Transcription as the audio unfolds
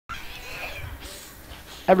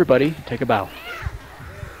Everybody, take a bow.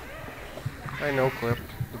 I know, Clip.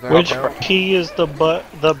 Does that Which count? key is the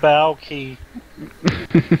bow key?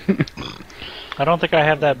 I don't think I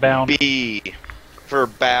have that bound. B for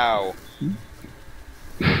bow.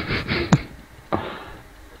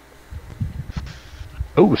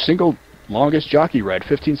 Oh, single longest jockey ride,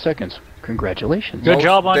 15 seconds. Congratulations. Good Most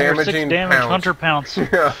job on your 6 damaging damage pounds. hunter pounds.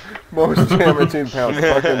 Yeah, most damaging pounds.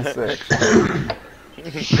 Fucking 6.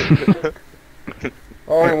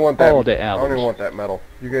 I don't even want that. All the I don't even hours. want that medal.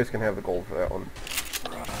 You guys can have the gold for that one.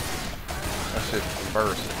 That shit's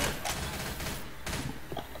first.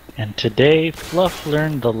 And today, Fluff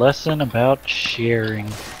learned the lesson about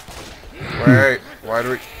sharing. Wait, why do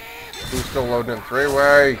we... Who's still loading in?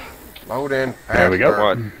 3-way! Load in. There we go.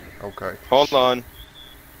 What? Okay. Hold on.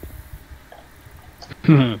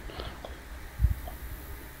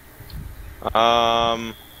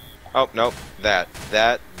 Oh, nope. That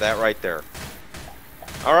right there.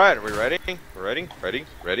 Alright, are we ready? We're ready? Ready?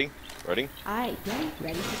 Alright, ready? Ready?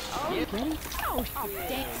 Oh,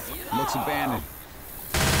 dang. Looks abandoned.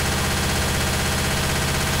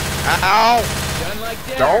 Ow! Done like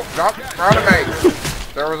that. Don't jump in front of me!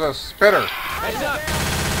 There was a spitter. Heads up.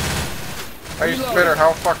 Hey, spitter,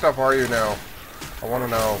 how fucked up are you now? I want to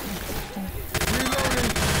know.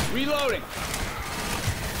 Reloading.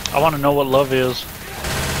 I want to know what love is.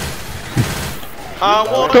 I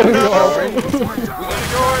wanna Don't know know. what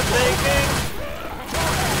you're thinking.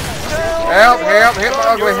 Help, hit my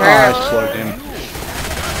ugly Oh, I head. slowed him.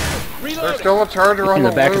 There's still a charger on In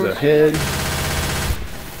the back of the loose. head.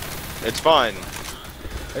 It's fine.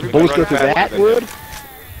 Bullets go through that wood?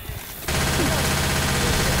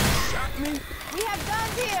 We have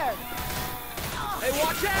guns here! Hey,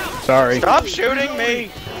 watch out. Sorry. Stop shooting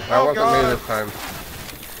me! That wasn't God. me this time.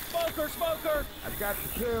 Smoker. I've got the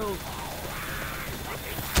kills.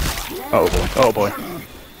 Oh boy. Oh boy.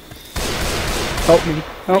 Help me.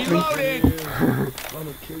 Help me. Reloading.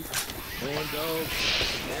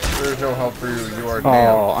 There's no help for you. You are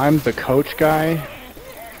damned. Oh, I'm the coach guy.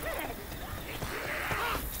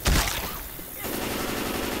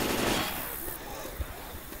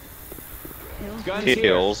 Guns here.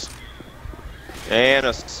 Heals. And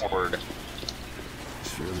a sword.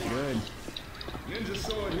 Really good.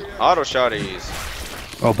 Auto shotties.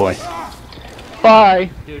 Oh boy. Bye.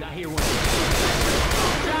 Dude, I hear one.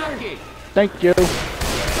 Jockey. Thank you.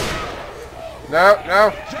 No,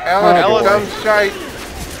 Alan, Oh, dumb shite.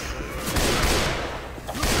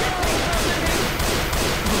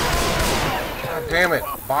 God damn it.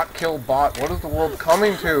 Bot kill bot. What is the world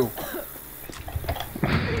coming to?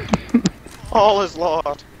 All is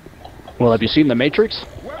lost. Well, have you seen The Matrix?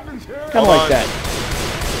 Kind of Hold like on. that.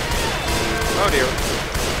 Oh dear.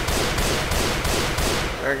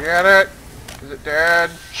 I get it. Is it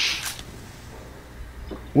dead?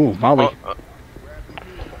 Ooh, Molly.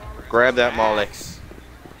 Grab that Molly.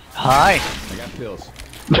 Hi. I got pills.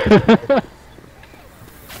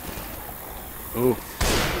 Ooh.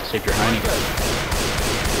 Save your hiney.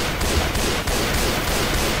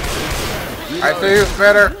 I see you,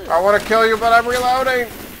 Spitter. I want to kill you, but I'm reloading.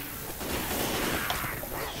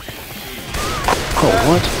 Oh,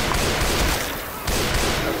 what?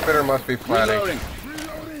 That Spitter must be planning. Reloading.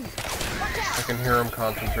 I can hear him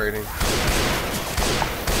concentrating.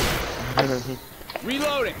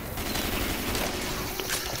 Reloading.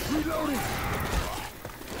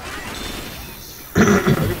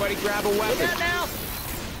 Everybody grab a weapon.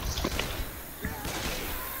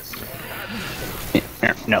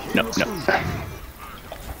 No.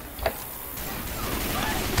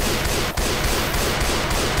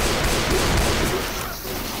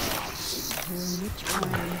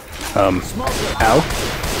 Ow.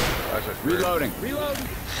 That's just weird. Reloading.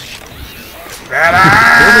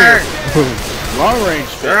 Better! Long range.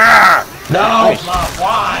 Ah! No,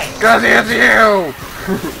 why? Cause it's you!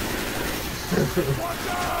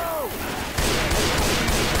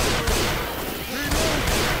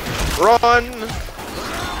 Run!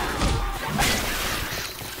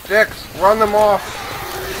 Dix, run them off.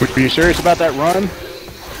 Were you serious about that run?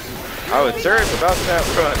 I was serious about that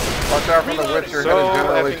run. Watch out for the witch, you're So headed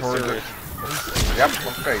generally effing towards serious. it. Yep,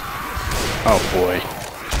 okay. Oh boy.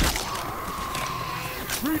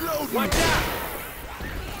 Watch out.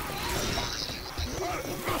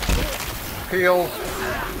 Heals.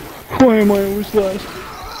 Why am I always last?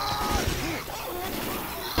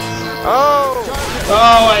 Oh!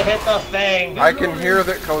 Oh, I hit the thing. I can hear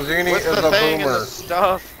that Kozini What's is the a thing and boomer. the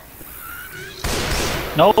stuff?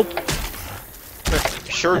 Nope.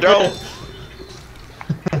 Sure don't.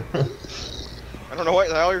 I don't know what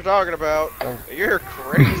the hell you're talking about. You're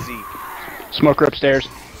crazy. Smoker upstairs.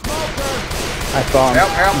 I saw him. Help,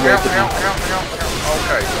 help, He help, waved at help, me. help, help, help.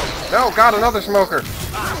 Okay. No, got another smoker.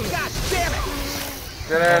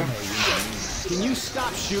 Get in. Can you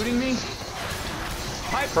stop shooting me?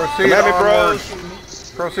 Proceed Come at me, onward.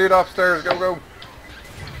 bros. Proceed upstairs. Go, go.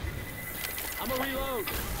 I'm a reload.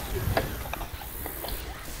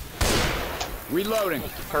 Reloading.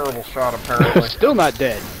 Terrible shot, apparently. Still not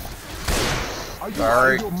dead.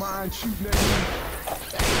 Sorry.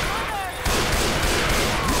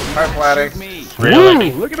 Hi, Platty. Me.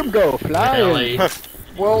 Really? Woo, look at him go, flying. Really?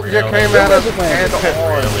 Well, you Really? came at us and on.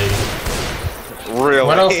 Really? Really?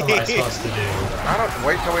 What else am I supposed to do? I don't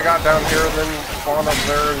wait till we got down here and then spawn up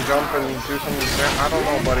there and jump and do some. I don't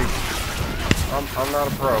know, buddy. I'm not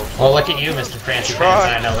a pro. Well, look at you, Mr. Fancy Pants.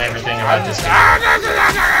 I know everything about this game.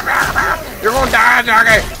 You're gonna die,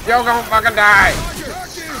 Jockey. You're gonna fucking die.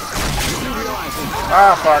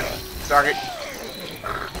 Ah, fuck, Jockey.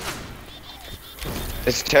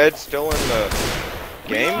 Is Ted still in the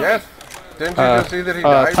game? Yes. Didn't you just see that he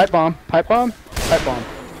died? Pipe bomb, pipe bomb, pipe bomb.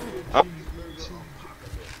 Oh.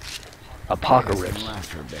 Apocalypse.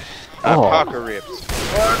 Oh. Apocalypse.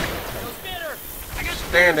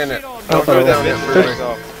 Stand in it. Uh-oh. Don't do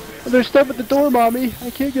that. There's stuff at the door, mommy. I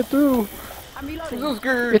can't get through. I'm so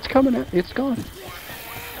scared. It's coming. It's gone.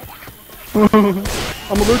 I'm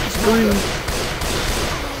allergic to green.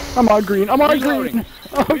 I'm on green. I'm on green.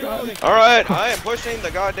 Oh god. Alright, I am pushing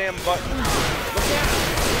the goddamn button.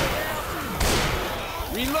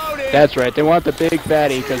 Reloading. That's right. They want the big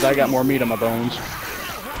fatty because I got more meat on my bones.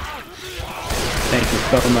 Thank you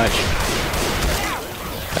so much.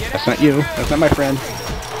 That's not you. That's not my friend.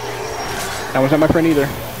 That was not my friend either.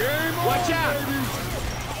 Watch out.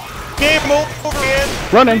 Game over again.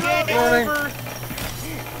 Running. Running.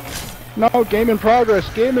 No, game in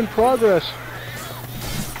progress. Game in progress.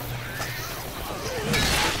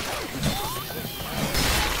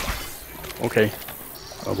 Okay.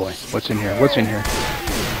 Oh boy. What's in here? What's in here?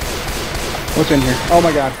 What's in here? Oh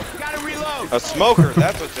my god. Gotta reload. A smoker,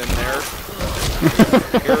 that's what's in there.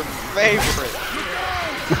 Your favorite.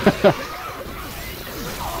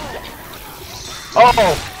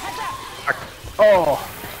 Oh! Oh!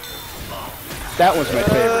 That was my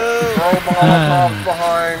favorite. Throw Molotov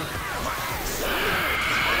behind.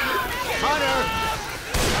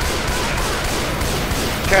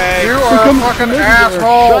 Okay. You Here are a comes fucking the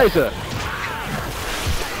asshole. Scheiße.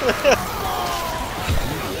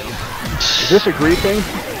 Is this a griefing?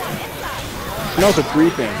 It smells of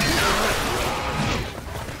griefing.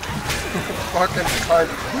 Fucking cunt.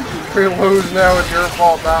 If we lose now, it's your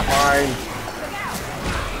fault, not mine.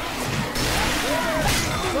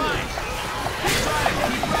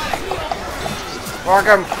 Fuck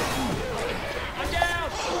him.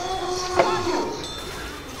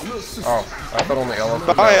 Oh, I thought only Ellis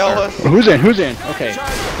was Bye, out there. Ellis. Who's in? Who's in? Okay.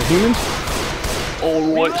 The humans? Oh,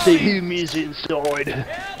 what's the humans inside?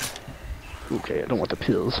 Okay, I don't want the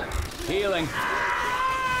pills. Healing.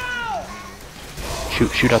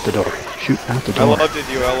 Shoot out the door. Shoot out the I door. loved it,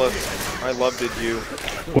 you, Ellis. I loved it, you.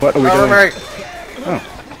 What are we Cover doing? me.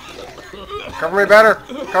 Oh. Cover me better.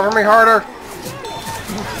 Cover me harder.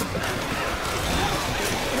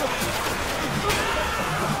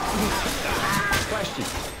 Question.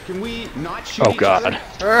 Can we not shoot Oh each other? god.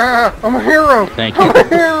 Ah, I'm a hero. Thank I'm you. a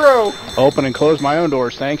hero. Open and close my own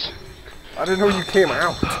doors, thanks. I didn't know you came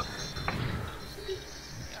out.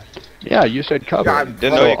 Yeah, you said cover. God,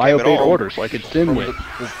 Didn't know you I came at obeyed all. orders like it's From Dinwiddie.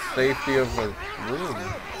 the safety of the room.